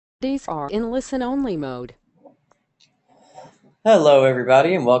These are in listen-only mode. Hello,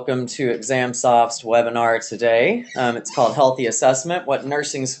 everybody, and welcome to ExamSoft's webinar today. It's called Healthy Assessment, What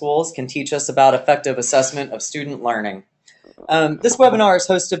Nursing Schools Can Teach Us About Effective Assessment of Student Learning. This webinar is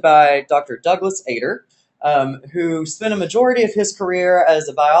hosted by Dr. Douglas Ader, who spent a majority of his career as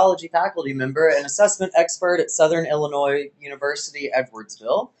a biology faculty member and assessment expert at Southern Illinois University,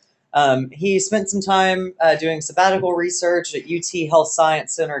 Edwardsville. He spent some time doing sabbatical research at UT Health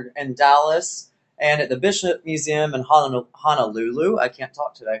Science Center in Dallas and at the Bishop Museum in Honolulu. I can't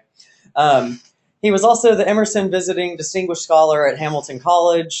talk today. He was also the Emerson Visiting Distinguished Scholar at Hamilton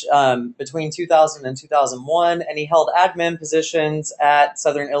College between 2000 and 2001, and he held admin positions at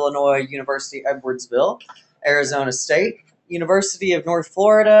Southern Illinois University, Edwardsville, Arizona State University of North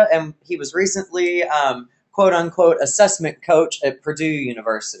Florida, and he was recently quote-unquote assessment coach at Purdue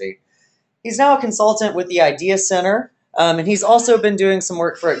University. He's now a consultant with the Idea Center, and he's also been doing some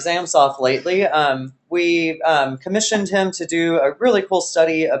work for ExamSoft lately. We commissioned him to do a really cool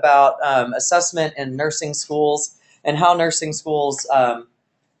study about assessment in nursing schools and how nursing schools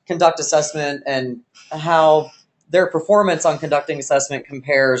conduct assessment and how their performance on conducting assessment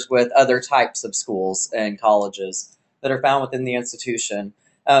compares with other types of schools and colleges that are found within the institution.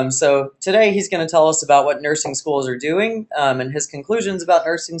 So today he's going to tell us about what nursing schools are doing, and his conclusions about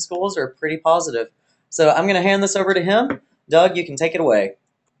nursing schools are pretty positive. So I'm going to hand this over to him. Doug, you can take it away.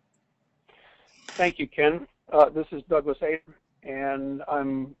 Thank you, Ken. This is Douglas Ader, and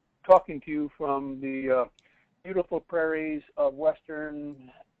I'm talking to you from the beautiful prairies of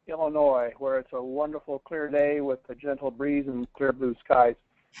western Illinois, where it's a wonderful clear day with a gentle breeze and clear blue skies.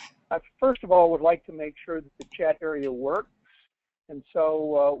 I first of all would like to make sure that the chat area works, and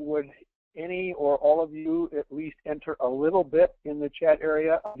so would any or all of you at least enter a little bit in the chat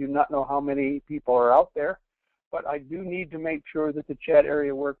area. I do not know how many people are out there, but I do need to make sure that the chat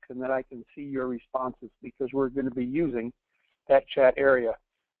area works and that I can see your responses, because we're going to be using that chat area.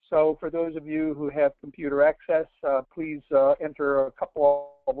 So for those of you who have computer access, please enter a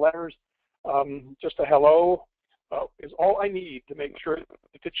couple of letters. Just a hello is all I need to make sure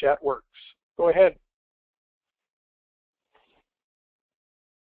that the chat works. Go ahead.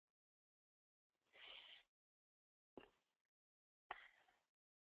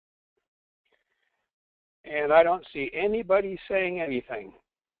 And I don't see anybody saying anything.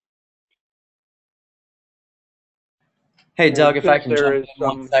 Hey, Doug, if I can jump in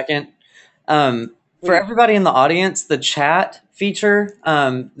 1 second. For everybody in the audience, the chat feature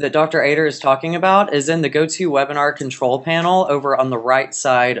that Dr. Ader is talking about is in the GoToWebinar control panel over on the right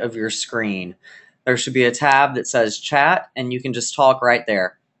side of your screen. There should be a tab that says chat, and you can just talk right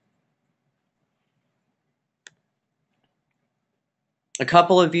there. A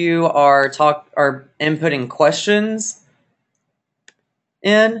couple of you are inputting questions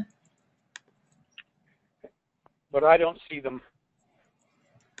in, but I don't see them.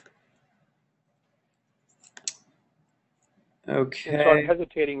 Okay. And so I'm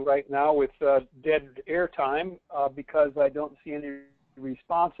hesitating right now with dead air time because I don't see any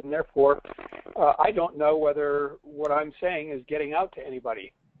response, and therefore I don't know whether what I'm saying is getting out to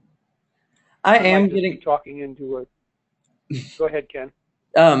anybody. I am getting talking into a. Go ahead, Ken.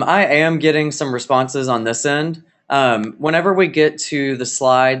 I am getting some responses on this end. Whenever we get to the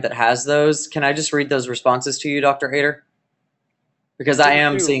slide that has those, can I just read those responses to you, Dr. Ader? Because I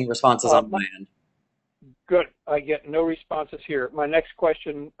am seeing responses on my end. Good. I get no responses here. My next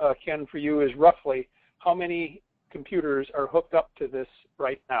question, Ken, for you is roughly how many computers are hooked up to this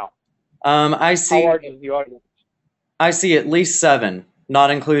right now? I see. How large is the audience? I see at least 7,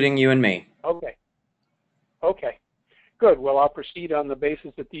 not including you and me. Okay. Okay. Good. Well, I'll proceed on the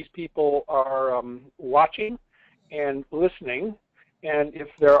basis that these people are watching and listening, and if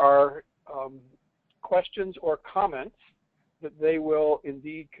there are questions or comments, that they will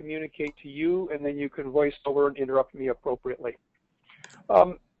indeed communicate to you, and then you can voice over and interrupt me appropriately.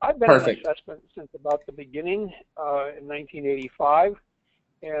 I've been in assessment since about the beginning in 1985,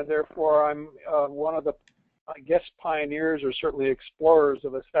 and therefore I'm one of the, I guess, pioneers or certainly explorers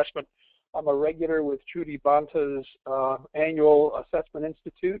of assessment. I'm a regular with Trudy Bonta's annual Assessment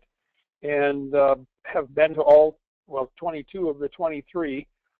Institute, and have been to all, well, 22 of the 23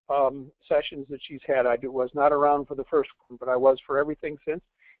 sessions that she's had. I was not around for the first one, but I was for everything since,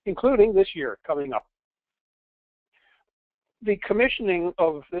 including this year coming up. The commissioning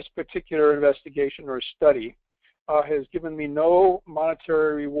of this particular investigation or study has given me no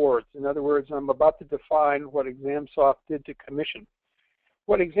monetary rewards. In other words, I'm about to define what ExamSoft did to commission.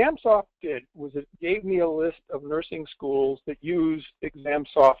 What ExamSoft did was it gave me a list of nursing schools that use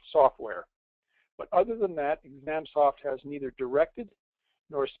ExamSoft software. But other than that, ExamSoft has neither directed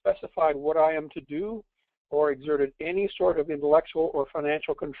nor specified what I am to do, or exerted any sort of intellectual or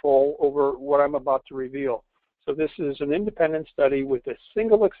financial control over what I'm about to reveal. So this is an independent study with a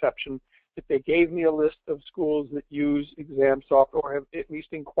single exception, that they gave me a list of schools that use ExamSoft or have at least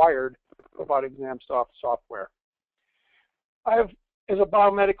inquired about ExamSoft software. As a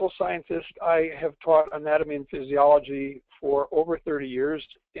biomedical scientist, I have taught anatomy and physiology for over 30 years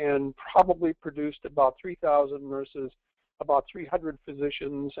and probably produced about 3,000 nurses, about 300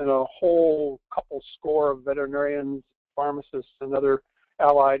 physicians, and a whole couple score of veterinarians, pharmacists, and other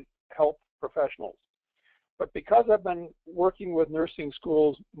allied health professionals. But because I've been working with nursing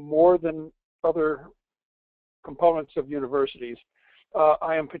schools more than other components of universities,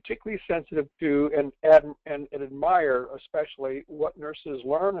 I am particularly sensitive to and admire especially what nurses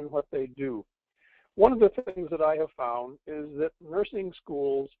learn and what they do. One of the things that I have found is that nursing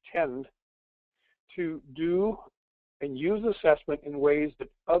schools tend to do and use assessment in ways that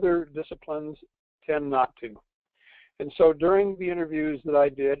other disciplines tend not to. And so during the interviews that I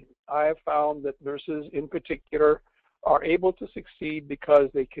did, I have found that nurses in particular are able to succeed because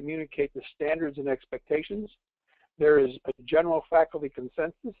they communicate the standards and expectations. There is a general faculty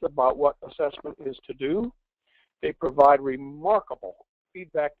consensus about what assessment is to do. They provide remarkable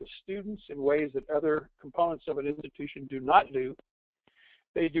feedback to students in ways that other components of an institution do not do.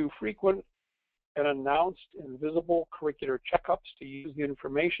 They do frequent and announced and visible curricular checkups to use the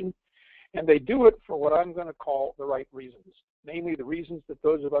information, and they do it for what I'm going to call the right reasons, namely the reasons that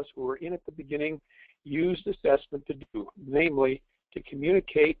those of us who were in at the beginning used assessment to do, namely to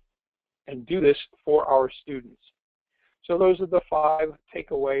communicate and do this for our students. So those are the 5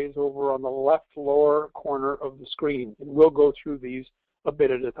 takeaways over on the left lower corner of the screen, and we'll go through these a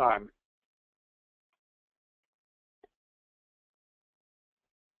bit at a time.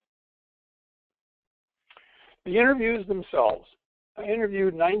 The interviews themselves. I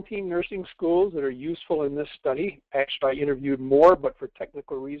interviewed 19 nursing schools that are useful in this study. Actually, I interviewed more, but for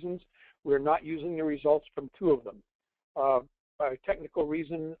technical reasons, we're not using the results from 2 of them. By technical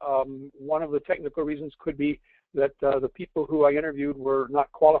reason, one of the technical reasons could be that the people who I interviewed were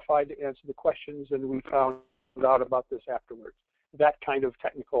not qualified to answer the questions, and we found out about this afterwards. That kind of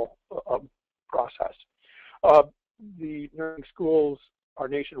technical process. The nursing schools are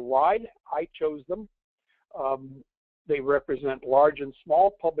nationwide. I chose them. They represent large and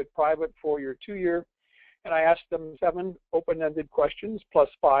small, public, private, 4-year, 2-year, and I asked them 7 open-ended questions plus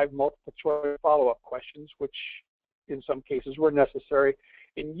 5 multiple-choice follow-up questions, which in some cases were necessary,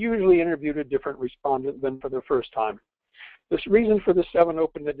 and usually interviewed a different respondent than for the first time. This reason for the 7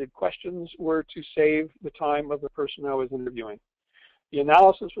 open-ended questions were to save the time of the person I was interviewing. The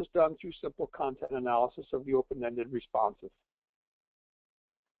analysis was done through simple content analysis of the open-ended responses.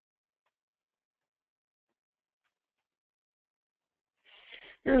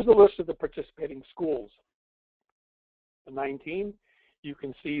 Here's the list of the participating schools. The 19, you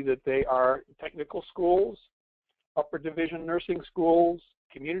can see that they are technical schools, upper division nursing schools,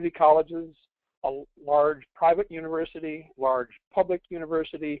 community colleges, a large private university, large public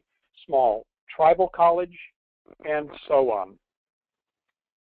university, small tribal college, and so on.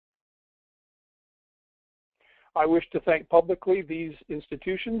 I wish to thank publicly these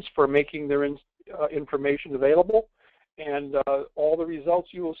institutions for making their information available, and all the results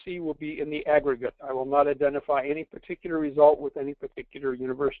you will see will be in the aggregate. I will not identify any particular result with any particular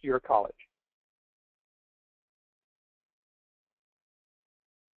university or college.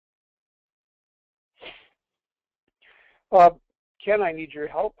 Ken, I need your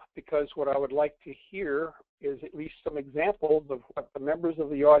help, because what I would like to hear is at least some examples of what the members of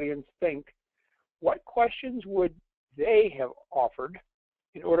the audience think. What questions would they have offered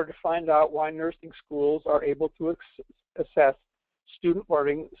in order to find out why nursing schools are able to assess student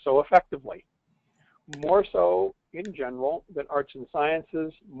learning so effectively? More so in general than arts and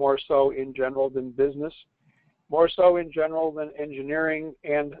sciences, more so in general than business, more so in general than engineering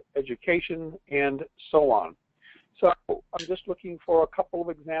and education, and so on. So I'm just looking for a couple of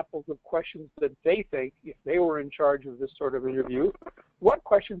examples of questions that they think, if they were in charge of this sort of interview, what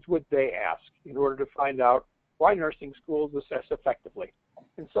questions would they ask in order to find out why nursing schools assess effectively?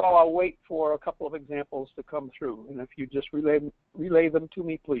 And so I'll wait for a couple of examples to come through, and if you just relay them to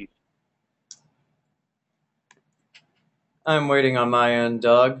me, please. I'm waiting on my end,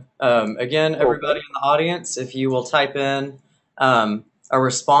 Doug. Again, everybody in the audience, if you will type in a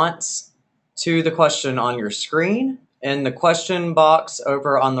response to the question on your screen in the question box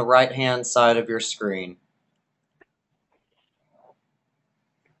over on the right-hand side of your screen.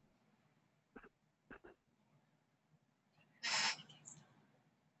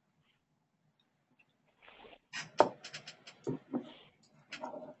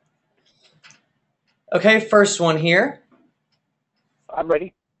 Okay, first one here. I'm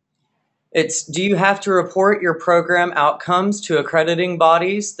ready. It's, do you have to report your program outcomes to accrediting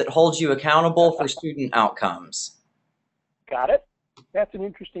bodies that hold you accountable for student outcomes? Got it. That's an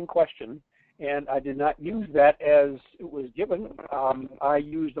interesting question, and I did not use that as it was given. I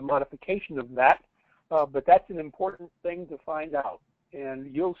used a modification of that, but that's an important thing to find out,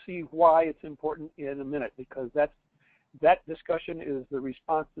 and you'll see why it's important in a minute, because that discussion is the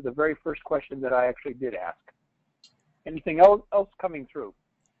response to the very first question that I actually did ask. Anything else coming through?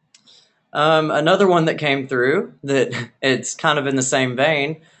 Another one that came through that it's kind of in the same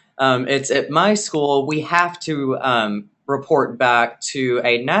vein. It's at my school, we have to report back to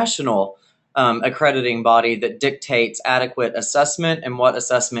a national accrediting body that dictates adequate assessment and what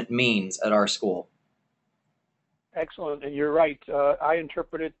assessment means at our school. Excellent, and you're right. I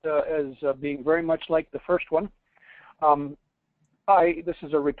interpret it as being very much like the first one. This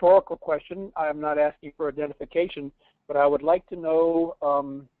is a rhetorical question. I'm not asking for identification, but I would like to know,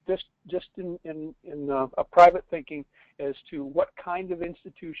 just in a private thinking, as to what kind of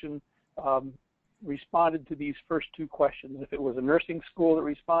institution responded to these first two questions. If it was a nursing school that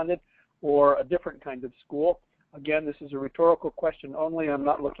responded, or a different kind of school. Again, this is a rhetorical question only. I'm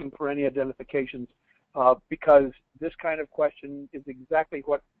not looking for any identifications, because this kind of question is exactly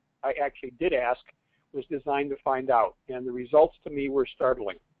what I actually did ask, was designed to find out, and the results to me were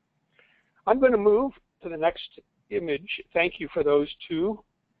startling. I'm going to move to the next image. Thank you for those two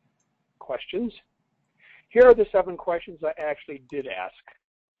questions. Here are the 7 questions I actually did ask.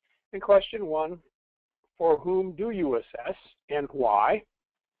 In question 1, for whom do you assess and why?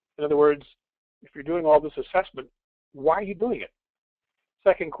 In other words, if you're doing all this assessment, why are you doing it?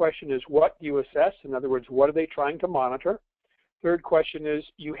 Second question is, what do you assess? In other words, what are they trying to monitor? Third question is,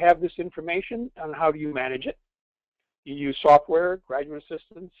 you have this information, and how do you manage it? You use software, graduate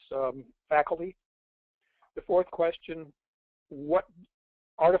assistants, faculty. The fourth question, what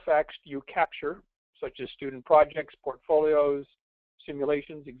artifacts do you capture, such as student projects, portfolios,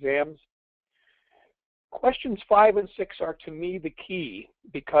 simulations, exams? Questions 5 and 6 are, to me, the key,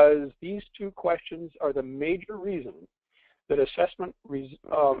 because these two questions are the major reason that assessment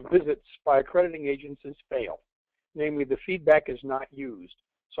visits by accrediting agencies fail. Namely, the feedback is not used.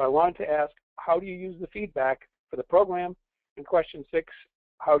 So I wanted to ask, how do you use the feedback for the program? And question 6,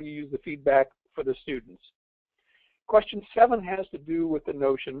 how do you use the feedback for the students? Question 7 has to do with the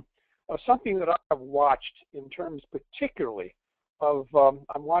notion of something that I've watched in terms particularly of,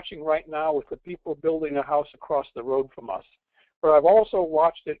 I'm watching right now with the people building a house across the road from us, but I've also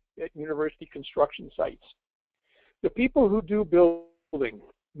watched it at university construction sites. The people who do building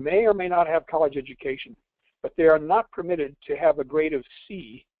may or may not have college education, but they are not permitted to have a grade of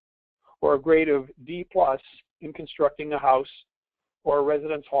C or a grade of D+ in constructing a house or a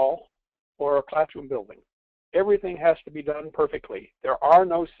residence hall or a classroom building. Everything has to be done perfectly. There are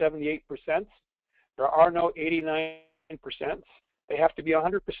no 78%. There are no 89%. They have to be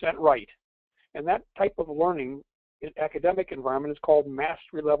 100% right. And that type of learning in academic environment is called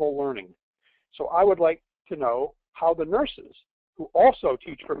mastery level learning. So I would like to know how the nurses who also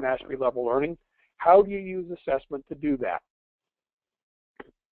teach for mastery level learning, how do you use assessment to do that?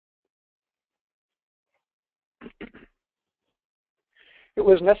 It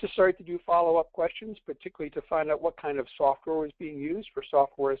was necessary to do follow-up questions, particularly to find out what kind of software was being used for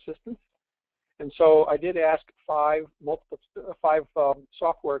software assistance. And so I did ask 5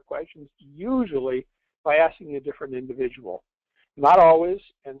 software questions, usually by asking a different individual. Not always,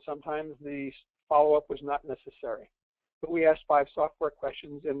 and sometimes the follow-up was not necessary. But we asked 5 software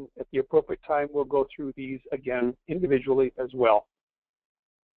questions, and at the appropriate time, we'll go through these again individually as well.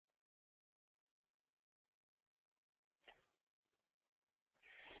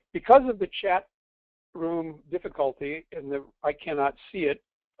 Because of the chat room difficulty and I cannot see it,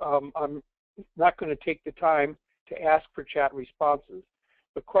 I'm not going to take the time to ask for chat responses.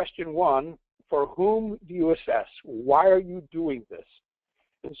 But question 1, for whom do you assess? Why are you doing this?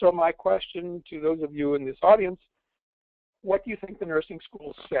 And so my question to those of you in this audience, what do you think the nursing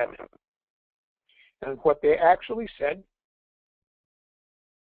schools said? And what they actually said,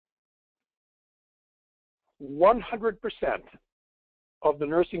 100% of the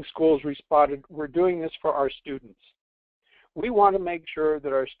nursing schools responded, we're doing this for our students. We want to make sure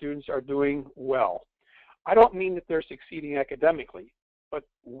that our students are doing well. I don't mean that they're succeeding academically, but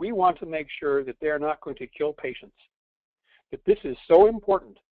we want to make sure that they're not going to kill patients. That this is so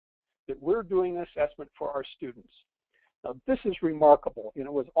important that we're doing an assessment for our students. Now, this is remarkable, and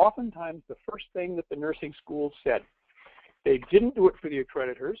it was oftentimes the first thing that the nursing schools said. They didn't do it for the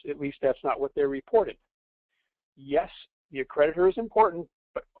accreditors, at least that's not what they reported. Yes, the accreditor is important,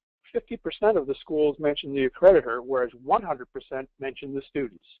 but 50% of the schools mentioned the accreditor, whereas 100% mentioned the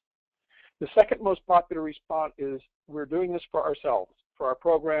students. The second most popular response is, we're doing this for ourselves, for our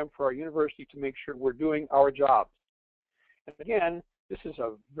program, for our university, to make sure we're doing our jobs. And again, this is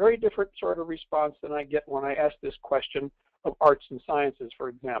a very different sort of response than I get when I ask this question of arts and sciences, for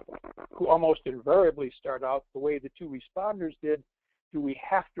example, who almost invariably start out the way the two responders did. Do we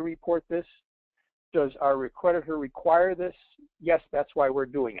have to report this? Does our accreditor require this? Yes, that's why we're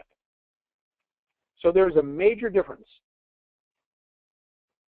doing it. So there's a major difference.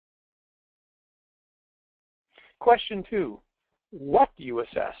 Question 2, what do you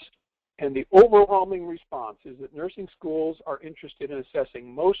assess? And the overwhelming response is that nursing schools are interested in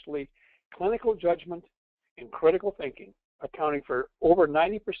assessing mostly clinical judgment and critical thinking, accounting for over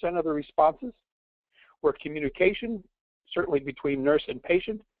 90% of the responses, where communication, certainly between nurse and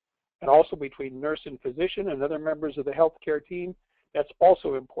patient, and also between nurse and physician and other members of the healthcare team, that's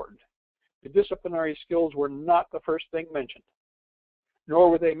also important. The disciplinary skills were not the first thing mentioned,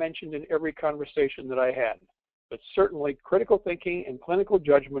 nor were they mentioned in every conversation that I had. But certainly critical thinking and clinical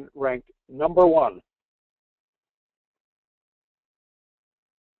judgment ranked number 1.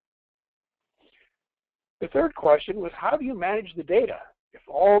 The third question was, how do you manage the data? If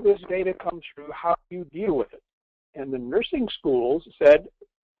all this data comes through, how do you deal with it? And the nursing schools said,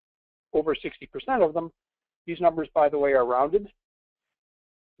 over 60% of them, these numbers, by the way, are rounded,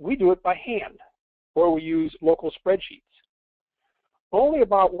 we do it by hand, or we use local spreadsheets. Only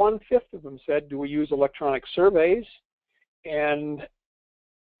about 1/5 of them said, do we use electronic surveys? And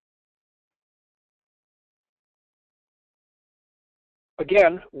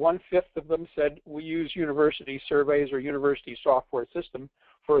again, 1/5 of them said we use university surveys or university software system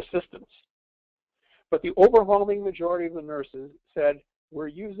for assistance. But the overwhelming majority of the nurses said we're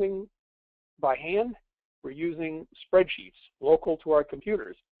using by hand, we're using spreadsheets local to our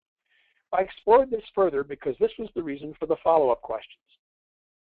computers. I explored this further because this was the reason for the follow-up questions.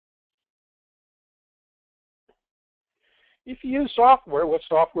 If you use software, what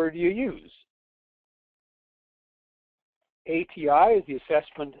software do you use? ATI is the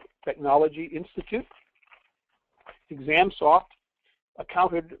Assessment Technology Institute. ExamSoft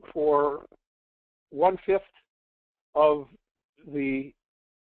accounted for 1/5 of the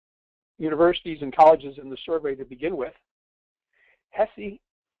universities and colleges in the survey to begin with. HESI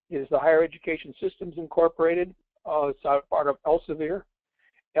is the Higher Education Systems Incorporated. It's part of Elsevier.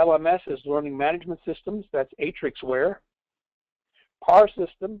 LMS is Learning Management Systems. That's Atrixware. PAR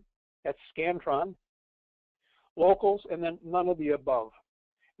System, that's Scantron. Locals, and then none of the above.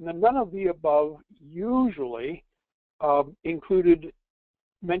 And the none of the above usually included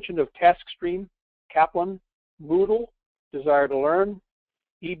mention of TaskStream, Kaplan, Moodle, Desire to Learn,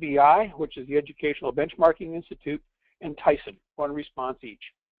 EBI, which is the Educational Benchmarking Institute, and Tyson, 1 response each.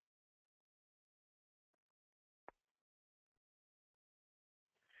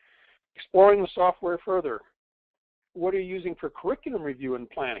 Exploring the software further. What are you using for curriculum review and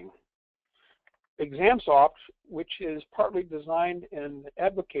planning? ExamSoft, which is partly designed and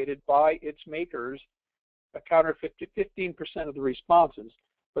advocated by its makers, accounted for 15% of the responses,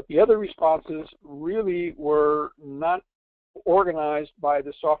 but the other responses really were not organized by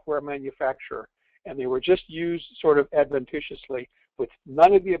the software manufacturer, and they were just used sort of adventitiously, with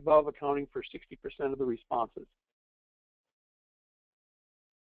none of the above accounting for 60% of the responses.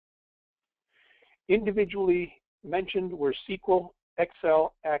 Individually mentioned were SQL,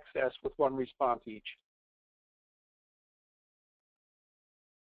 Excel, Access, with 1 response each.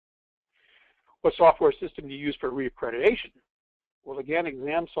 What software system do you use for reaccreditation? Well, again,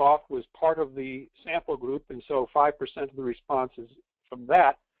 ExamSoft was part of the sample group, and so 5% of the responses from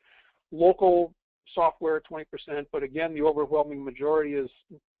that. Local software, 20%, but again, the overwhelming majority is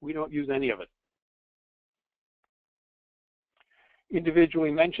we don't use any of it.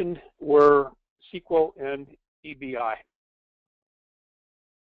 Individually mentioned were SQL and EBI.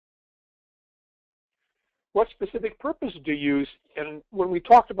 What specific purpose do you use? And when we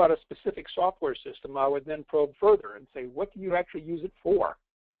talked about a specific software system, I would then probe further and say, what do you actually use it for?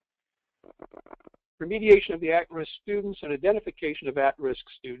 Remediation of the at-risk students and identification of at-risk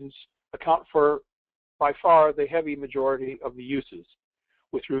students account for, by far, the heavy majority of the uses,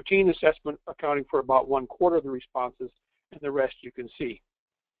 with routine assessment accounting for about 1/4 of the responses, and the rest you can see.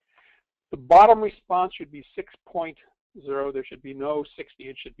 The bottom response should be 6.0. There should be no 60.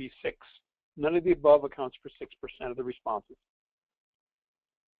 It should be 6. None of the above accounts for 6% of the responses.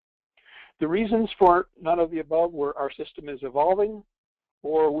 The reasons for none of the above were our system is evolving,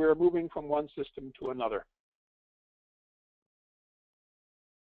 or we're moving from one system to another.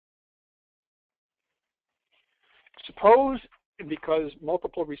 Suppose And because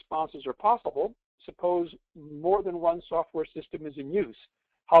multiple responses are possible, suppose more than one software system is in use.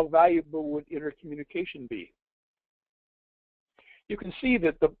 How valuable would intercommunication be? You can see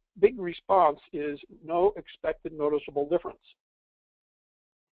that the big response is no expected noticeable difference.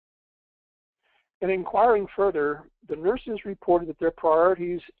 In inquiring further, the nurses reported that their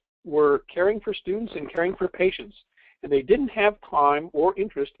priorities were caring for students and caring for patients, and they didn't have time or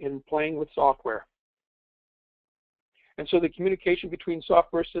interest in playing with software. And so the communication between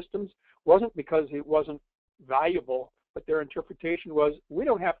software systems wasn't because it wasn't valuable, but their interpretation was, we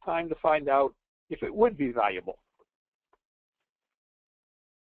don't have time to find out if it would be valuable.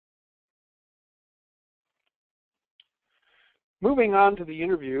 Moving on to the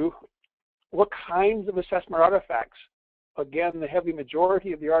interview, what kinds of assessment artifacts? Again, the heavy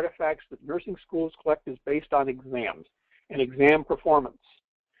majority of the artifacts that nursing schools collect is based on exams and exam performance,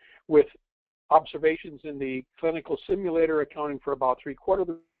 with observations in the clinical simulator accounting for about 3/4 of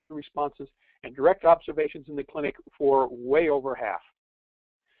the responses, and direct observations in the clinic for way over half.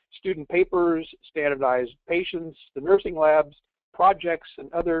 Student papers, standardized patients, the nursing labs, projects,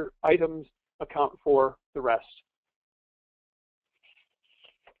 and other items account for the rest.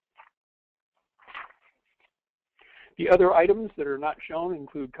 The other items that are not shown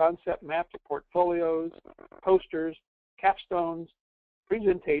include concept maps, portfolios, posters, capstones,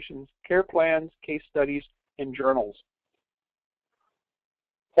 presentations, care plans, case studies, and journals.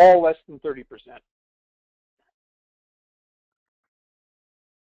 All less than 30%.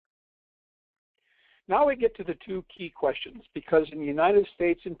 Now we get to the two key questions, because in the United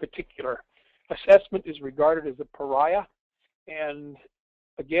States in particular, assessment is regarded as a pariah, and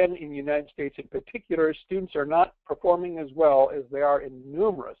again, in the United States in particular, students are not performing as well as they are in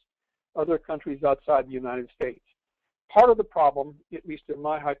numerous other countries outside the United States. Part of the problem, at least in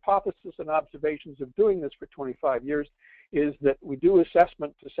my hypothesis and observations of doing this for 25 years, is that we do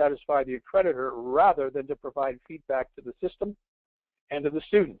assessment to satisfy the accreditor rather than to provide feedback to the system and to the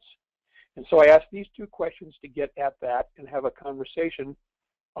students. And so I asked these two questions to get at that and have a conversation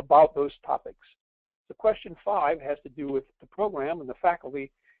about those topics. So question 5 has to do with the program and the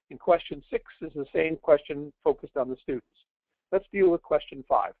faculty, and question 6 is the same question focused on the students. Let's deal with question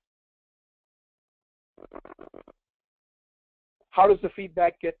 5. How does the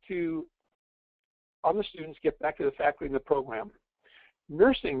feedback on the students get back to the faculty and the program?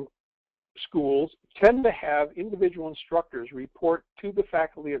 Nursing schools tend to have individual instructors report to the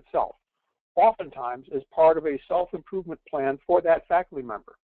faculty itself, oftentimes as part of a self-improvement plan for that faculty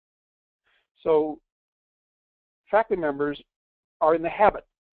member. So faculty members are in the habit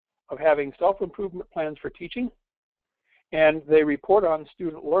of having self-improvement plans for teaching, and they report on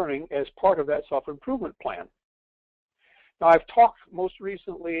student learning as part of that self-improvement plan. Now, I've talked most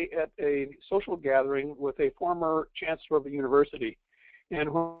recently at a social gathering with a former chancellor of a university, and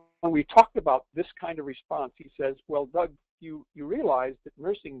when we talked about this kind of response, he says, well, Doug, you realize that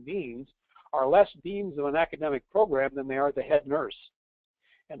nursing deans are less deans of an academic program than they are the head nurse.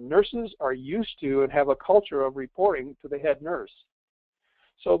 And nurses are used to and have a culture of reporting to the head nurse.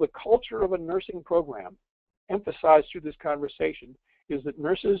 So the culture of a nursing program, emphasized through this conversation, is that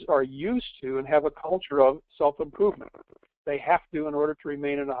nurses are used to and have a culture of self-improvement. They have to in order to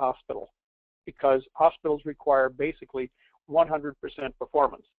remain in a hospital, because hospitals require basically 100%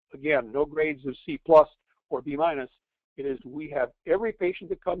 performance. Again, no grades of C+ or B-. It is, we have every patient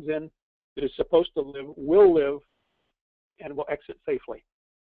that comes in that is supposed to live, will live, and will exit safely.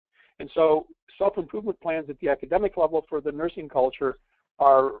 And so self-improvement plans at the academic level for the nursing culture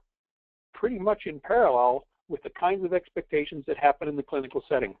are pretty much in parallel with the kinds of expectations that happen in the clinical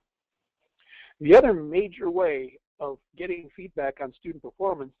setting. The other major way of getting feedback on student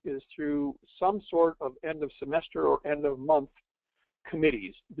performance is through some sort of end of semester or end of month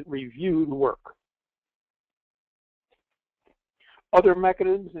committees that review the work. Other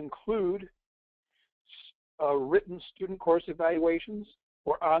mechanisms include written student course evaluations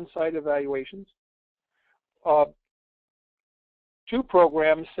or on-site evaluations. 2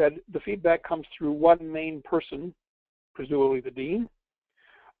 programs said the feedback comes through one main person, presumably the dean.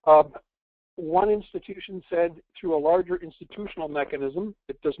 One institution said through a larger institutional mechanism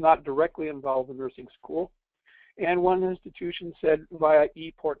that does not directly involve the nursing school. And one institution said via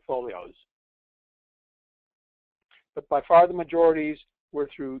e-portfolios. But by far the majorities were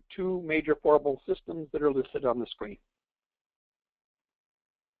through 2 major portable systems that are listed on the screen.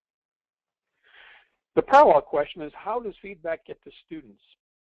 The parallel question is, how does feedback get to students?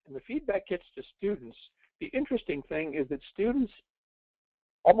 And the feedback gets to students. The interesting thing is that students,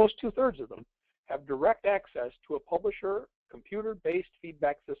 almost 2/3 of them, have direct access to a publisher computer-based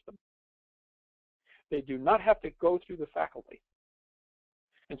feedback system. They do not have to go through the faculty.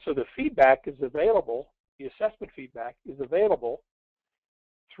 And so the feedback is available, the assessment feedback is available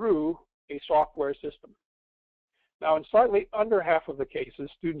through a software system. Now, in slightly under half of the cases,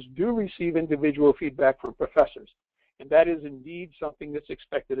 students do receive individual feedback from professors, and that is indeed something that's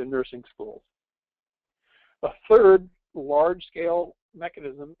expected in nursing schools. A third large-scale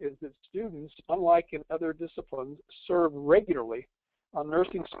mechanism is that students, unlike in other disciplines, serve regularly on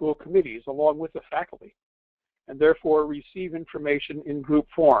nursing school committees along with the faculty, and therefore receive information in group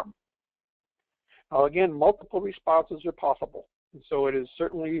form. Now, again, multiple responses are possible, and so it is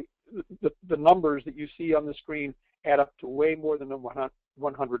certainly the numbers that you see on the screen add up to way more than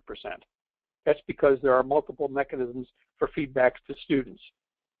 100%. That's because there are multiple mechanisms for feedbacks to students.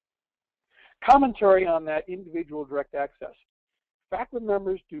 Commentary on that individual direct access. Faculty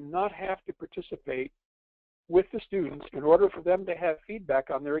members do not have to participate with the students in order for them to have feedback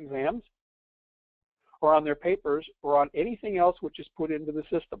on their exams or on their papers or on anything else which is put into the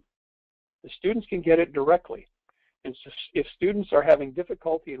system. The students can get it directly. And so if students are having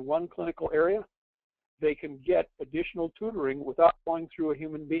difficulty in one clinical area, they can get additional tutoring without going through a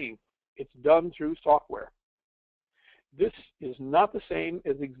human being. It's done through software. This is not the same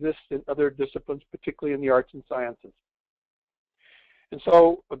as exists in other disciplines, particularly in the arts and sciences. And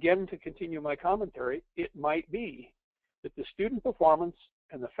so, again, to continue my commentary, it might be that the student performance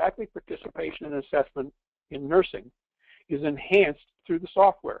and the faculty participation and assessment in nursing is enhanced through the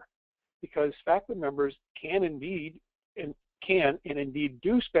software, because faculty members can indeed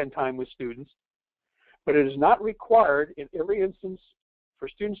do spend time with students, but it is not required in every instance for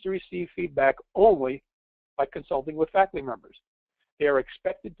students to receive feedback only by consulting with faculty members. They are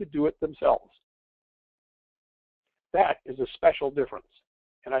expected to do it themselves. That is a special difference.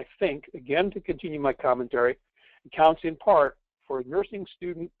 And I think, again, to continue my commentary, it counts in part for nursing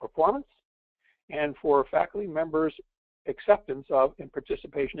student performance and for faculty members' acceptance of and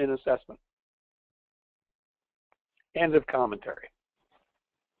participation in assessment. End of commentary.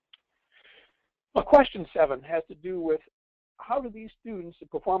 Well, question 7 has to do with how do these students who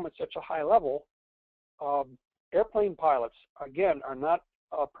perform at such a high level, airplane pilots, again, are not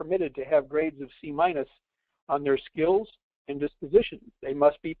permitted to have grades of C- on their skills and disposition. They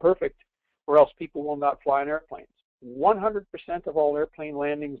must be perfect or else people will not fly in airplanes. 100% of all airplane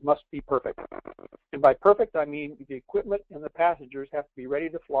landings must be perfect. And by perfect, I mean the equipment and the passengers have to be ready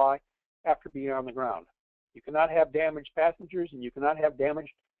to fly after being on the ground. You cannot have damaged passengers and you cannot have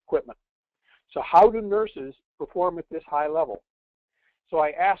damaged equipment. So how do nurses perform at this high level? So I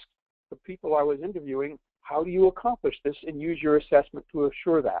asked the people I was interviewing, how do you accomplish this and use your assessment to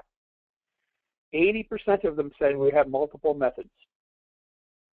assure that? 80% of them said we have multiple methods.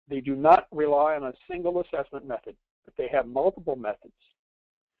 They do not rely on a single assessment method, but they have multiple methods.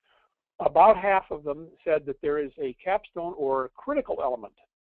 About half of them said that there is a capstone or critical element.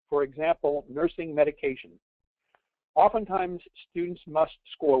 For example, nursing medication. Oftentimes, students must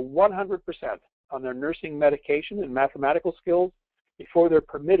score 100% on their nursing medication and mathematical skills before they're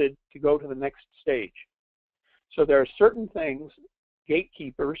permitted to go to the next stage. So there are certain things,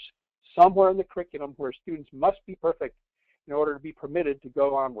 gatekeepers, somewhere in the curriculum where students must be perfect in order to be permitted to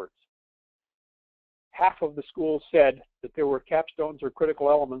go onwards. Half of the schools said that there were capstones or critical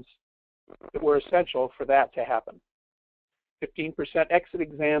elements that were essential for that to happen. 15% exit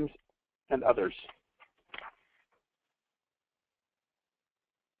exams and others.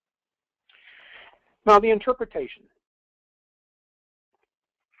 Now the interpretation.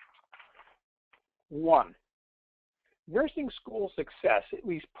 1. Nursing school success at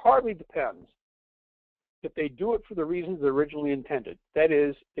least partly depends that they do it for the reasons originally intended. That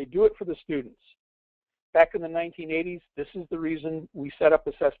is, they do it for the students. Back in the 1980s, this is the reason we set up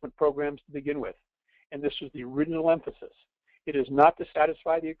assessment programs to begin with. And this was the original emphasis. It is not to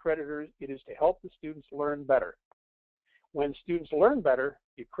satisfy the accreditors, it is to help the students learn better. When students learn better,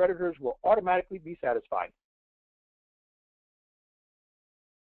 the accreditors will automatically be satisfied.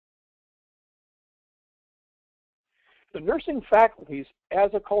 The nursing faculties, as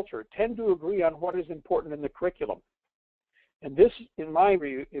a culture, tend to agree on what is important in the curriculum. And this, in my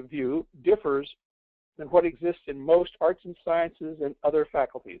view, differs than what exists in most arts and sciences and other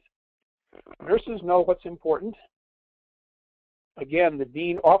faculties. Nurses know what's important. Again, the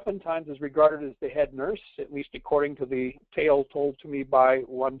dean oftentimes is regarded as the head nurse, at least according to the tale told to me by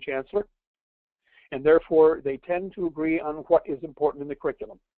one chancellor. And therefore, they tend to agree on what is important in the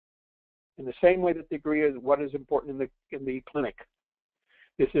curriculum, in the same way that they agree on what is important in the clinic.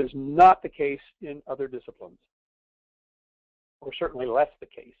 This is not the case in other disciplines, or certainly less the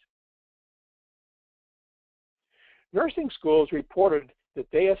case. Nursing schools reported that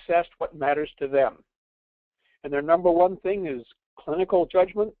they assessed what matters to them. And their number one thing is clinical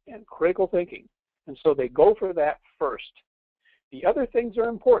judgment and critical thinking. And so they go for that first. The other things are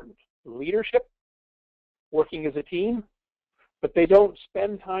important: leadership, working as a team, but they don't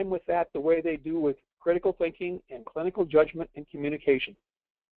spend time with that the way they do with critical thinking and clinical judgment and communication.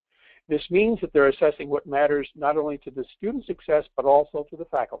 This means that they're assessing what matters not only to the student's success, but also to the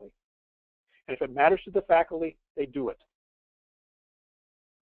faculty. And if it matters to the faculty, they do it.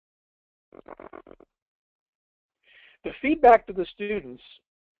 The feedback to the students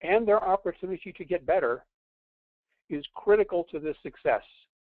and their opportunity to get better is critical to this success.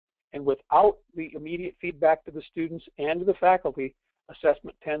 And without the immediate feedback to the students and to the faculty,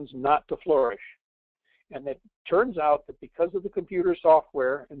 assessment tends not to flourish. And it turns out that because of the computer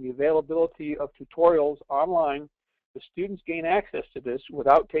software and the availability of tutorials online, the students gain access to this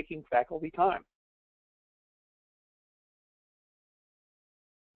without taking faculty time.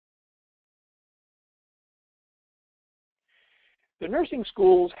 The nursing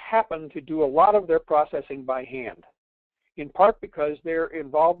schools happen to do a lot of their processing by hand, in part because they're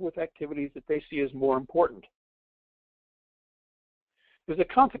involved with activities that they see as more important. There's a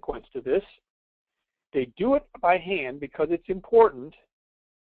consequence to this. They do it by hand because it's important,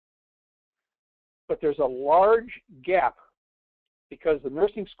 but there's a large gap because the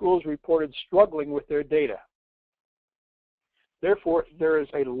nursing schools reported struggling with their data. Therefore, there is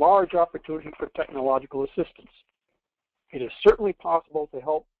a large opportunity for technological assistance. It is certainly possible to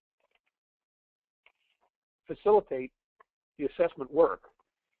help facilitate the assessment work,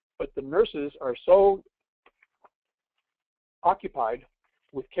 but the nurses are so occupied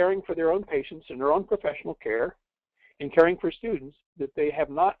with caring for their own patients and their own professional care and caring for students that they have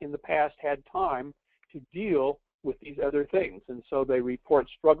not in the past had time to deal with these other things, and so they report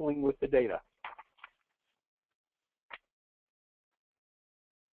struggling with the data.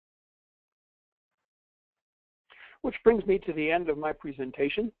 Which brings me to the end of my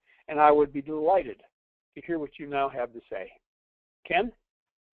presentation, and I would be delighted to hear what you now have to say. Ken?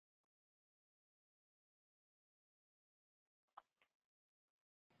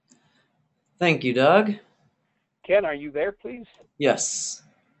 Thank you, Doug. Ken, are you there, please? Yes,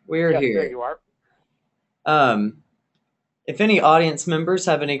 we're yes, here. There you are. If any audience members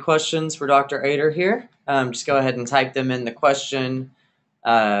have any questions for Dr. Ader here, just go ahead and type them in the question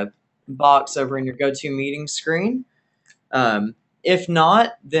box over in your GoToMeeting screen. If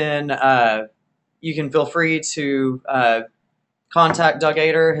not, then you can feel free to contact Doug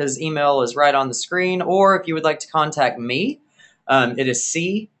Ader. His email is right on the screen. Or if you would like to contact me, it is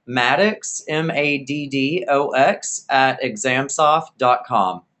cmaddox, MADDOX,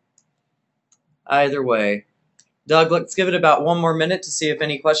 @examsoft.com. Either way. Doug, let's give it about one more minute to see if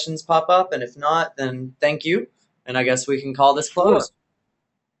any questions pop up. And if not, then thank you. And I guess we can call this closed.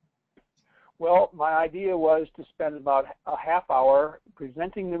 Sure. Well, my idea was to spend about a half hour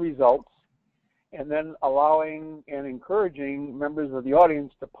presenting the results and then allowing and encouraging members of the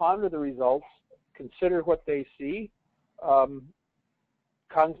audience to ponder the results, consider what they see.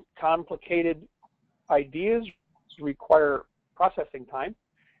 Complicated ideas require processing time,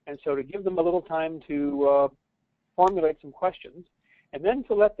 and so to give them a little time to formulate some questions, and then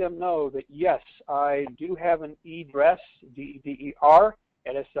to let them know that, yes, I do have an e-DRESS, D-E-D-E-R,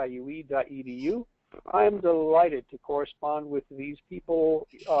 at siue.edu. I am delighted to correspond with these people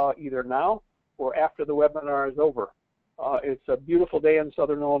either now or after the webinar is over. It's a beautiful day in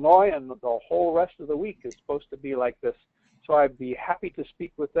Southern Illinois, and the whole rest of the week is supposed to be like this. So I'd be happy to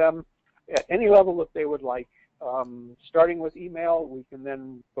speak with them at any level that they would like. Starting with email, we can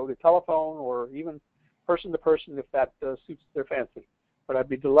then go to telephone or even person to person if that suits their fancy. But I'd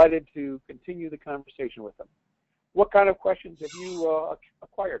be delighted to continue the conversation with them. What kind of questions have you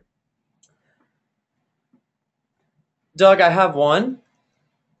acquired? Doug, I have one.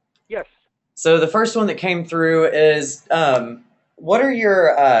 Yes. So the first one that came through is, what are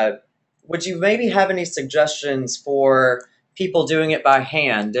your, would you maybe have any suggestions for people doing it by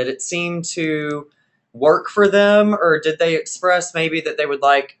hand? Did it seem to work for them, or did they express maybe that they would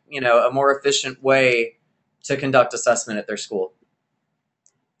like, a more efficient way to conduct assessment at their school?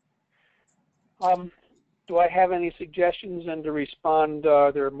 Do I have any suggestions? And to respond,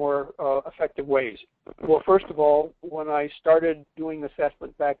 there are more effective ways. Well, first of all, when I started doing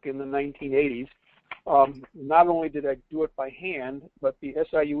assessment back in the 1980s, not only did I do it by hand, but the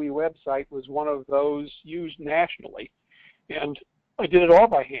SIUE website was one of those used nationally. And I did it all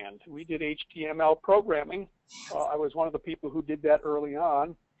by hand. We did HTML programming. I was one of the people who did that early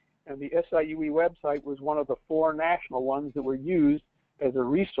on. And the SIUE website was one of the 4 national ones that were used as a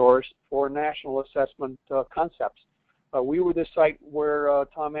resource for national assessment concepts. We were the site where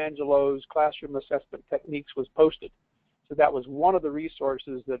Tom Angelo's classroom assessment techniques was posted. So that was one of the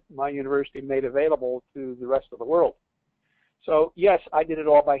resources that my university made available to the rest of the world. So yes, I did it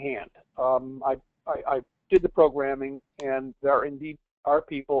all by hand. I did the programming, and there indeed are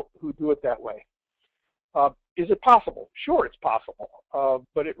people who do it that way. Is it possible? Sure, it's possible,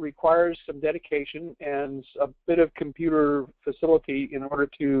 but it requires some dedication and a bit of computer facility in order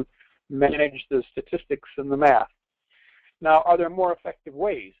to manage the statistics and the math. Now, are there more effective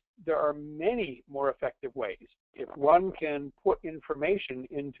ways? There are many more effective ways. If one can put information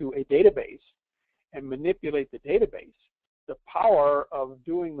into a database and manipulate the database, the power of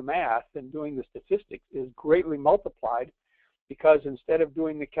doing the math and doing the statistics is greatly multiplied, because instead of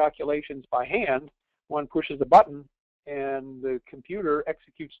doing the calculations by hand, one pushes a button and the computer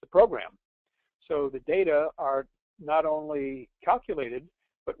executes the program. So the data are not only calculated,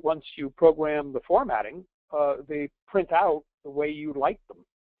 but once you program the formatting, they print out the way you like them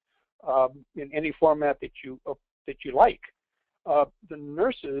in any format that you like. The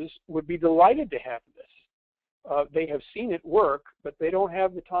nurses would be delighted to have this. They have seen it work, but they don't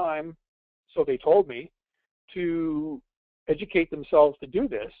have the time, so they told me, to educate themselves to do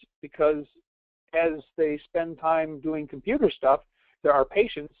this, because as they spend time doing computer stuff, there are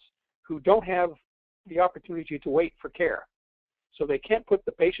patients who don't have the opportunity to wait for care. So they can't put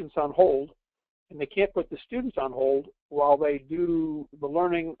the patients on hold, and they can't put the students on hold while they do the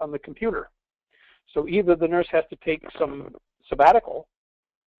learning on the computer. So either the nurse has to take some sabbatical,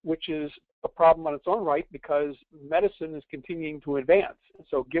 which is a problem on its own right, because medicine is continuing to advance.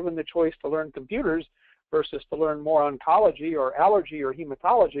 So given the choice to learn computers versus to learn more oncology or allergy or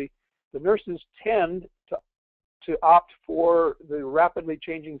hematology, the nurses tend to opt for the rapidly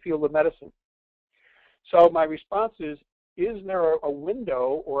changing field of medicine. So my response is there a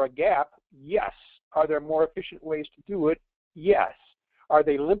window or a gap? Yes. Are there more efficient ways to do it? Yes. Are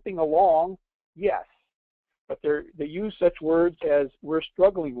they limping along? Yes. But they use such words as, we're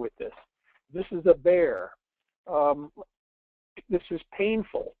struggling with this. This is a bear. This is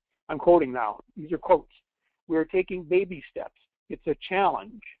painful. I'm quoting now. These are quotes. We're taking baby steps. It's a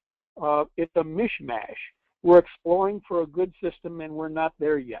challenge. It's a mishmash. We're exploring for a good system, and we're not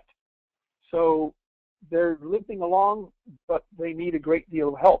there yet. So they're limping along, but they need a great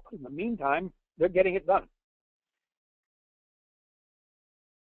deal of help. In the meantime, they're getting it done.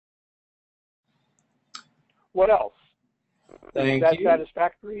 What else? Thank Is that you.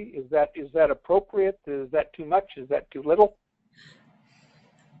 satisfactory? Is that appropriate? Is that too much? Is that too little?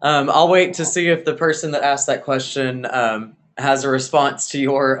 I'll wait to see if the person that asked that question has a response to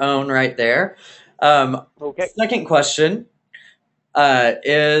your own right there. Okay. Second question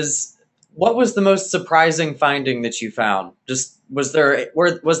is, what was the most surprising finding that you found? Just was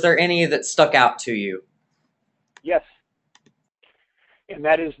there any that stuck out to you? Yes. And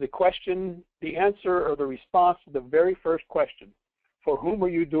that is the question, the answer or the response to the very first question. For whom are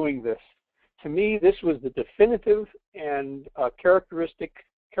you doing this? To me, this was the definitive and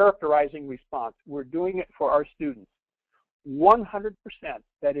characterizing response. We're doing it for our students. 100%,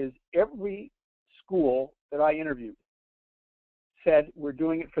 that is, every school that I interviewed said we're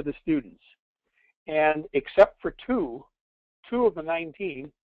doing it for the students. And except for two of the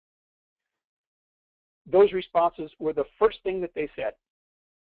 19, those responses were the first thing that they said.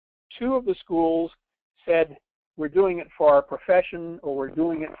 2 of the schools said we're doing it for our profession, or we're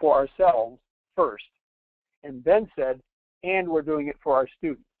doing it for ourselves first, and then said, and we're doing it for our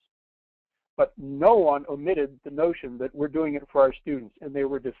students. But no one omitted the notion that we're doing it for our students, and they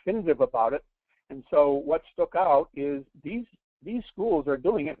were definitive about it. And so what stuck out is these schools are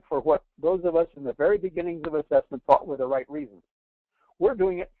doing it for what those of us in the very beginnings of assessment thought were the right reasons. We're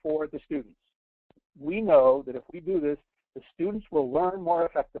doing it for the students. We know that if we do this, the students will learn more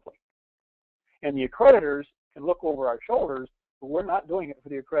effectively. And the accreditors can look over our shoulders, but we're not doing it for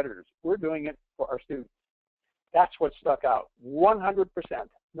the accreditors. We're doing it for our students. That's what stuck out, 100%,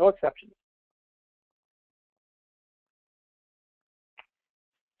 no exceptions.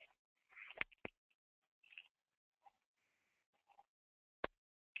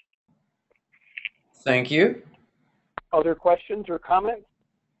 Thank you. Other questions or comments?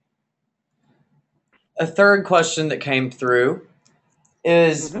 A third question that came through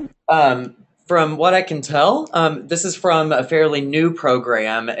is, from what I can tell, this is from a fairly new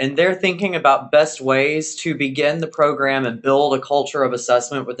program, and they're thinking about best ways to begin the program and build a culture of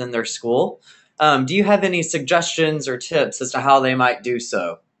assessment within their school. Do you have any suggestions or tips as to how they might do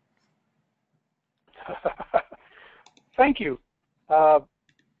so? Thank you.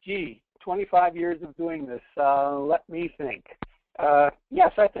 25 years of doing this. Let me think.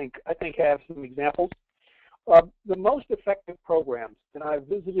 Yes, I think I have some examples. The most effective programs, and I've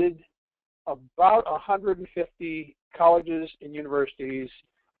visited about 150 colleges and universities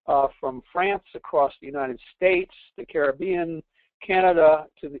from France across the United States, the Caribbean, Canada,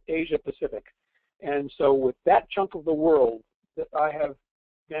 to the Asia Pacific. And so with that chunk of the world that I have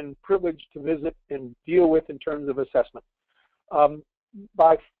been privileged to visit and deal with in terms of assessment,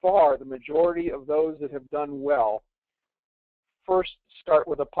 by far the majority of those that have done well first start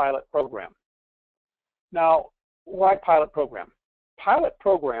with a pilot program. Now, why pilot program? Pilot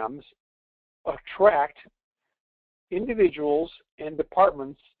programs attract individuals and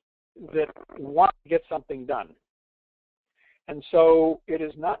departments that want to get something done. And so it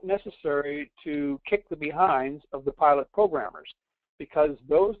is not necessary to kick the behinds of the pilot programmers, because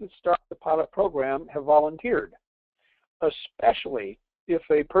those that start the pilot program have volunteered, especially if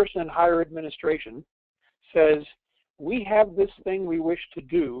a person in higher administration says, we have this thing we wish to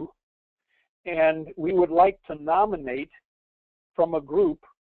do, and we would like to nominate from a group.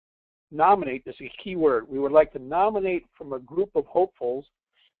 Nominate is a key word. We would like to nominate from a group of hopefuls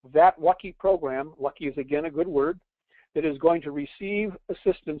that lucky program, lucky is again a good word, that is going to receive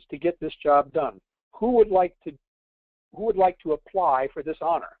assistance to get this job done. Who would like to apply for this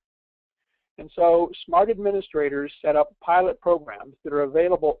honor? And so smart administrators set up pilot programs that are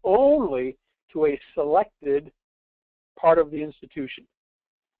available only to a selected part of the institution.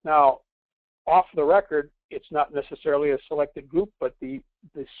 Now, off the record, it's not necessarily a selected group, but the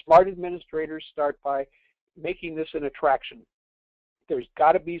smart administrators start by making this an attraction. There's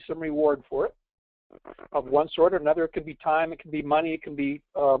got to be some reward for it of one sort or another. It can be time, it can be money, it can be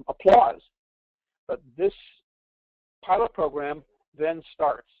applause. But this pilot program then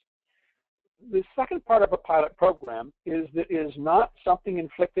starts. The second part of a pilot program is that it is not something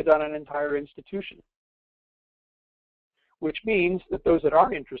inflicted on an entire institution, which means that those that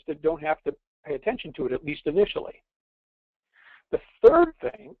are interested don't have to pay attention to it, at least initially. The third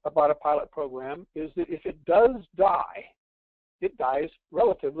thing about a pilot program is that if it does die, it dies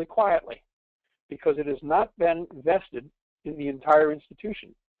relatively quietly, because it has not been vested in the entire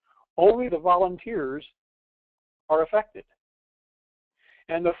institution. Only the volunteers are affected.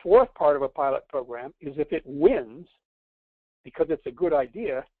 And the fourth part of a pilot program is if it wins, because it's a good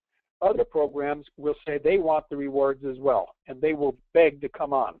idea, other programs will say they want the rewards as well, and they will beg to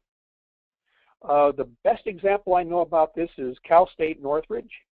come on. The best example I know about this is Cal State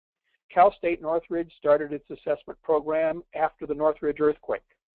Northridge. Cal State Northridge started its assessment program after the Northridge earthquake.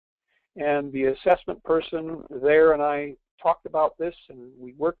 And the assessment person there and I talked about this, and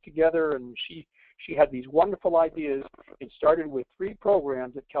we worked together, and she had these wonderful ideas. It started with 3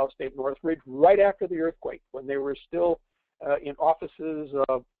 programs at Cal State Northridge right after the earthquake, when they were still in offices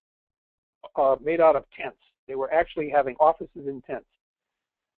made out of tents. They were actually having offices in tents.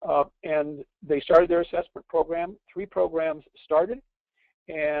 And they started their assessment program. 3 programs started,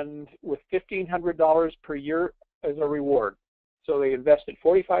 and with $1,500 per year as a reward. So they invested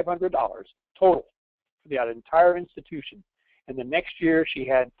 $4,500 total for the entire institution. And the next year, she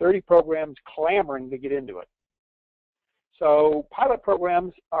had 30 programs clamoring to get into it. So pilot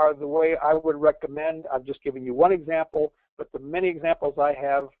programs are the way I would recommend. I've just given you one example, but the many examples I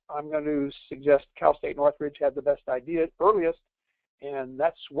have, I'm going to suggest Cal State Northridge had the best idea earliest, and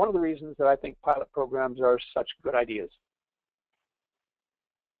that's one of the reasons that I think pilot programs are such good ideas.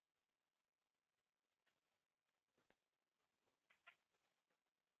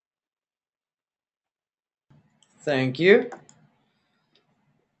 Thank you.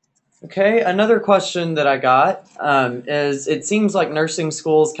 Okay, another question that I got is, it seems like nursing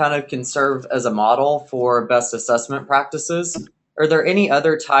schools kind of can serve as a model for best assessment practices. Are there any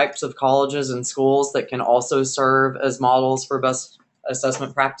other types of colleges and schools that can also serve as models for best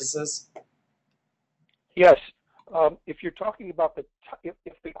assessment practices? Yes. If you're talking about if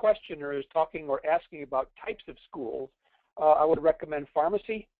the questioner is talking or asking about types of schools, I would recommend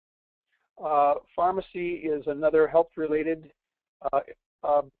pharmacy. Pharmacy is another health-related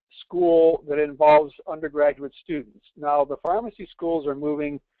school that involves undergraduate students. Now, the pharmacy schools are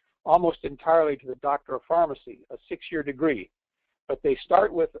moving almost entirely to the Doctor of Pharmacy, a 6-year degree. But they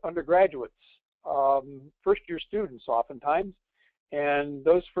start with undergraduates, first-year students oftentimes, and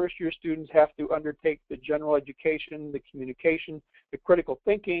those first-year students have to undertake the general education, the communication, the critical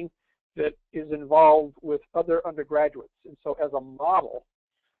thinking that is involved with other undergraduates. And so as a model,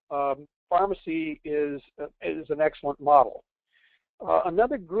 pharmacy is an excellent model.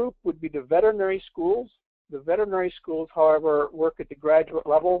 Another group would be the veterinary schools. The veterinary schools, however, work at the graduate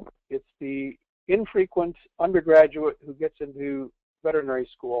level. It's the infrequent undergraduate who gets into veterinary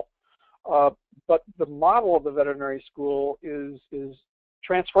school. But the model of the veterinary school is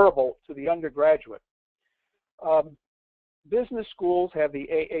transferable to the undergraduate. Business schools have the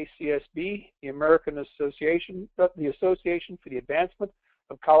AACSB, the Association for the Advancement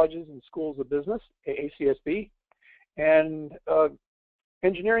of Colleges and Schools of Business, AACSB, and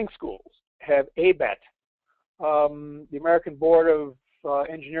engineering schools have ABET, the American Board of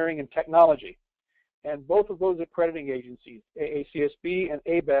Engineering and Technology. And both of those accrediting agencies, AACSB and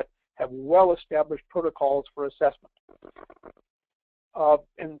ABET, have well-established protocols for assessment.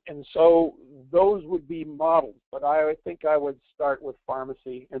 And so those would be models, but I think I would start with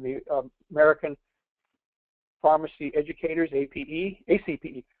pharmacy and the American Pharmacy Educators,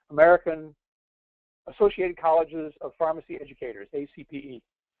 ACPE, American Associated Colleges of Pharmacy Educators, ACPE.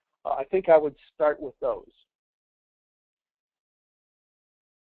 I think I would start with those.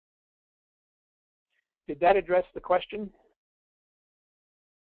 Did that address the question?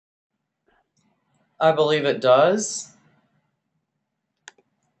 I believe it does.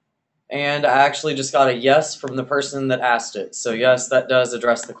 And I actually just got a yes from the person that asked it. So yes, that does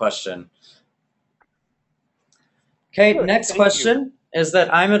address the question. Okay, Good, next thank question is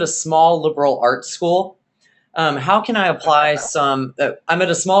that I'm at a small liberal arts school. How can I apply some? I'm at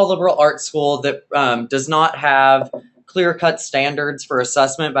a small liberal arts school that does not have clear-cut standards for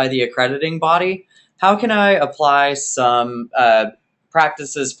assessment by the accrediting body. How can I apply some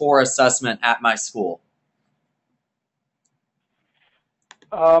practices for assessment at my school?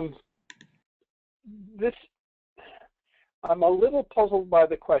 I'm a little puzzled by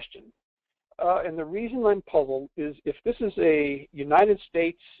the question. And the reason I'm puzzled is if this is a United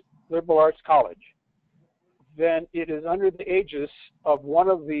States liberal arts college, then it is under the aegis of one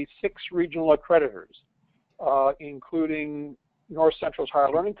of the 6 regional accreditors, including North Central's Higher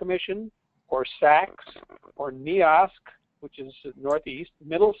Learning Commission, or SACS, or NEOSC, which is Northeast,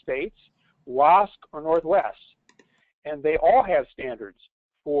 Middle States, WASC, or Northwest. And they all have standards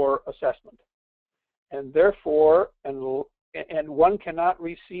for assessment. And therefore, and one cannot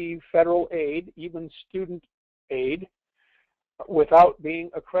receive federal aid, even student aid, without being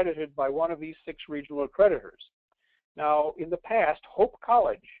accredited by one of these 6 regional accreditors. Now, in the past, Hope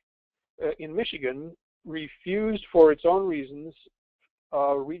College in Michigan refused, for its own reasons,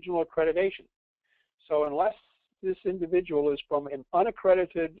 regional accreditation. So unless this individual is from an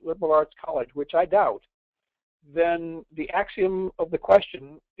unaccredited liberal arts college, which I doubt, then the axiom of the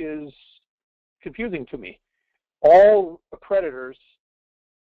question is confusing to me. All accreditors,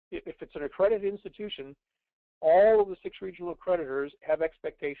 if it's an accredited institution, all of the 6 regional accreditors have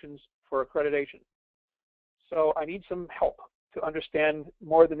expectations for accreditation. So I need some help to understand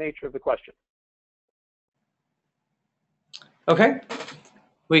more the nature of the question. Okay.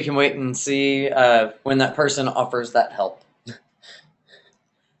 We can wait and see when that person offers that help.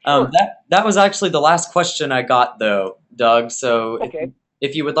 Sure. That was actually the last question I got, though, Doug. So Okay.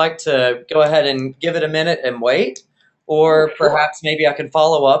 if you would like to go ahead and give it a minute and wait, or Sure. perhaps maybe I can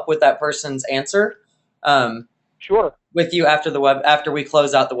follow up with that person's answer Sure. with you after we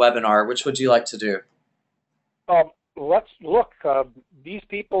close out the webinar. Which would you like to do? Let's look. These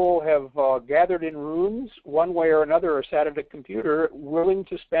people have gathered in rooms one way or another, or sat at a computer, willing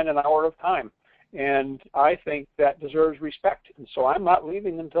to spend an hour of time. And I think that deserves respect. And so I'm not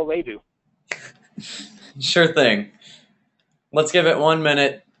leaving until they do. Sure thing. Let's give it 1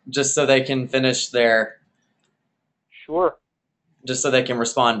 minute just so they can finish their... Sure. Just so they can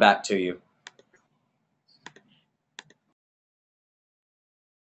respond back to you.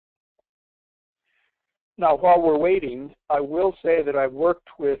 Now, while we're waiting, I will say that I've worked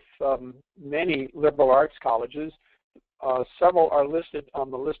with many liberal arts colleges. Several are listed on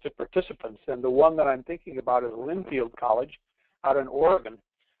the list of participants, and the one that I'm thinking about is Linfield College out in Oregon.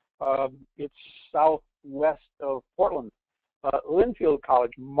 It's southwest of Portland. Linfield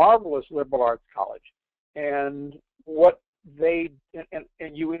College, marvelous liberal arts college. And what they,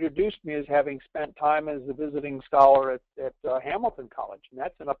 and you introduced me as having spent time as a visiting scholar at Hamilton College, and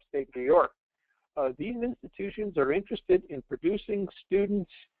that's in upstate New York. These institutions are interested in producing students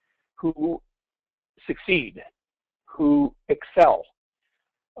who succeed, who excel.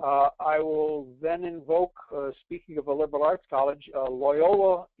 I will then invoke, speaking of a liberal arts college,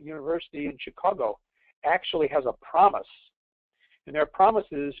 Loyola University in Chicago actually has a promise. And their promise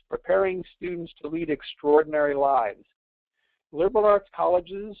is preparing students to lead extraordinary lives. Liberal arts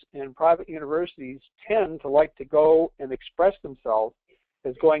colleges and private universities tend to like to go and express themselves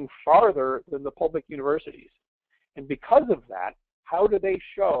as going farther than the public universities. And because of that, how do they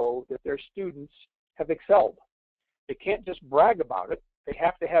show that their students have excelled? They can't just brag about it. They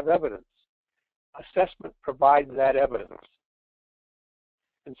have to have evidence. Assessment provides that evidence.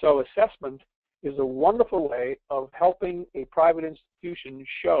 And so assessment is a wonderful way of helping a private institution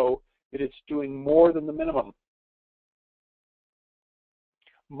show that it's doing more than the minimum.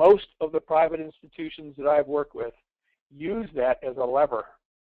 most of the private institutions that I've worked with use that as a lever.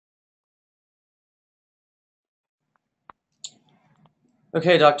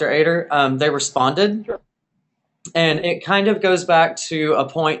 Okay, Dr. Ader, they responded. Sure. And it kind of goes back to a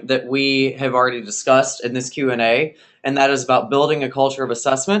point that we have already discussed in this Q&A, and that is about building a culture of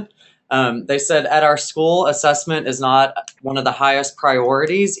assessment. They said, at our school, assessment is not one of the highest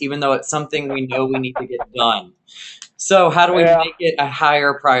priorities, even though it's something we know we need to get done. So how do we make it a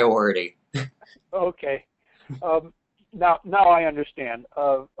higher priority? Okay. Now I understand.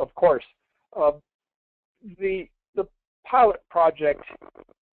 Of course, the pilot project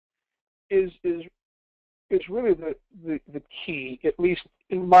is really the key, at least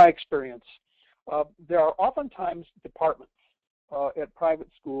in my experience. There are oftentimes departments at private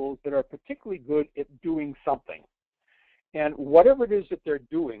schools that are particularly good at doing something, and whatever it is that they're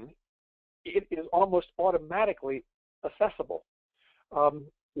doing, it is almost automatically accessible.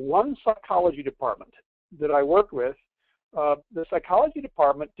 One psychology department that I worked with, the psychology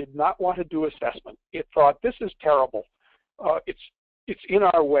department did not want to do assessment. It thought, this is terrible. It's in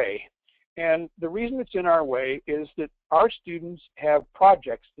our way. And the reason it's in our way is that our students have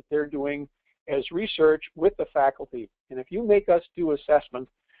projects that they're doing as research with the faculty. And if you make us do assessment,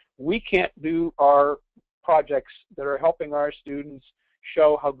 we can't do our projects that are helping our students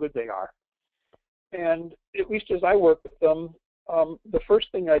show how good they are. And at least as I work with them, the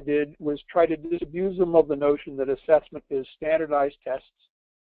first thing I did was try to disabuse them of the notion that assessment is standardized tests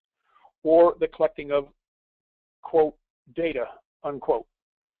or the collecting of, quote, data, unquote.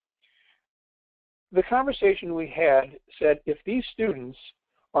 The conversation we had said, if these students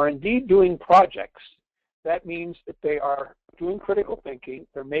are indeed doing projects, that means that they are doing critical thinking,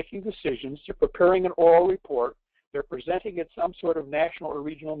 they're making decisions, they're preparing an oral report, they're presenting at some sort of national or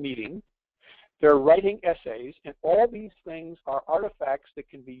regional meeting, they're writing essays, and all these things are artifacts that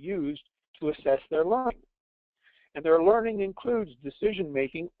can be used to assess their learning. And their learning includes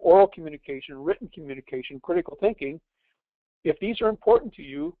decision-making, oral communication, written communication, critical thinking. If these are important to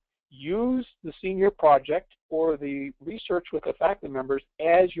you, use the senior project or the research with the faculty members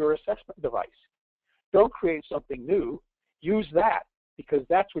as your assessment device. Don't create something new. Use that, because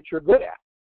that's what you're good at.